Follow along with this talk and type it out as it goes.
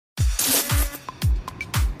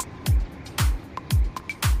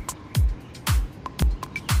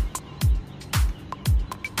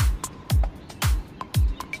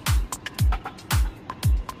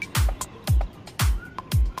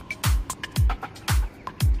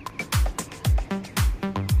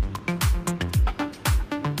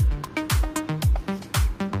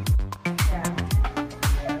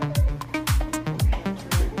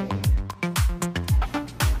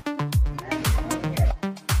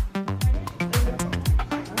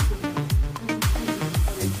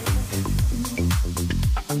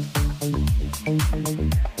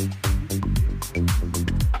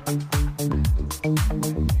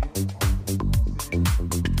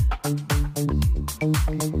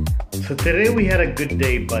So today we had a good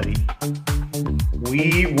day, buddy.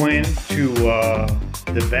 We went to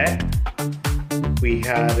the vet. We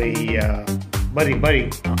had a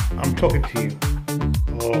buddy. I'm talking to you.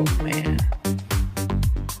 Oh man,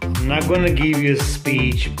 I'm not gonna give you a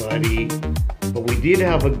speech, buddy. But we did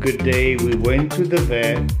have a good day. We went to the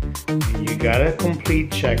vet, and you got a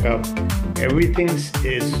complete checkup. Everything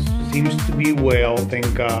seems to be well,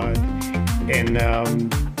 thank God. And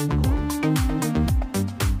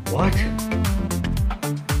what?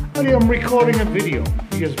 Buddy, I'm recording a video.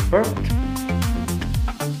 You just burped.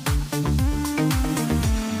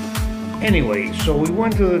 Anyway, so we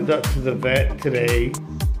went to the vet today.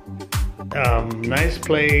 Nice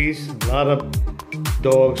place. A lot of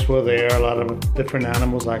dogs were there. A lot of different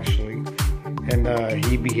animals actually, and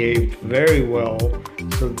he behaved very well.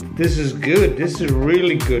 So this is good. This is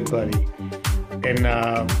really good, buddy. And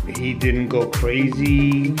he didn't go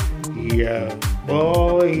crazy. He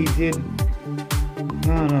did.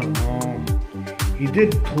 I don't know. He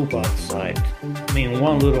did poop outside. I mean,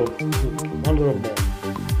 one little ball.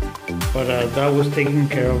 But that was taken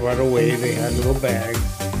care of right away. They had little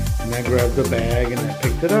bags, and I grabbed the bag and I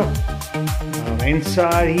picked it up.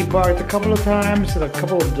 Inside, he barked a couple of times at a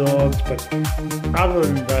couple of dogs, but other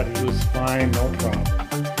than that, he was fine, no problem.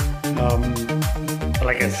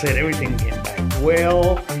 Like I said, everything came back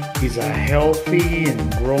well. He's a healthy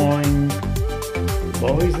and growing.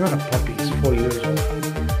 Well, he's not a puppy. He's 4 years old,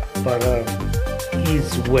 but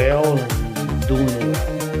he's well and doing well,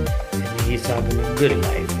 and he's having a good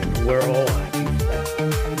life, and we're all happy for that.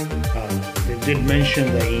 They did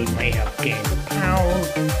mention that he may have gained a pound,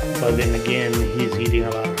 but then again, he's eating a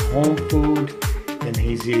lot of home food, and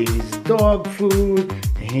he's eating his dog food,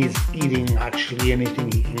 and he's eating actually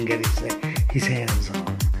anything he can get his hands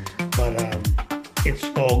on. But it's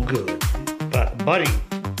all good. But buddy,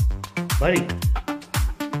 what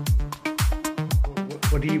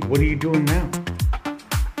are you doing now,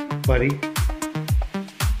 buddy?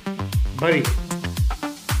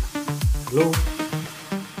 Hello.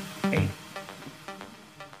 Hey.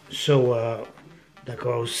 So like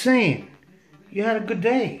I was saying, you had a good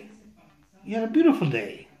day. You had a beautiful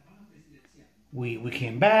day. We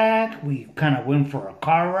came back. We kind of went for a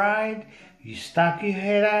car ride. You stuck your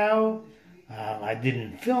head out. I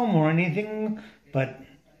didn't film or anything, but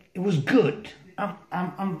it was good. I'm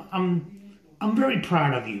very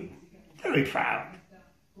proud of you. Very proud.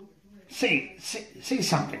 Say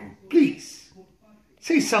something, please.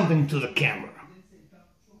 Say something to the camera.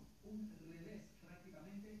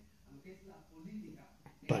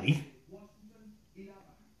 Buddy.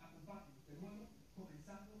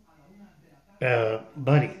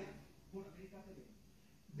 Buddy.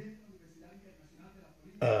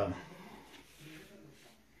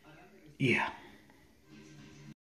 Yeah.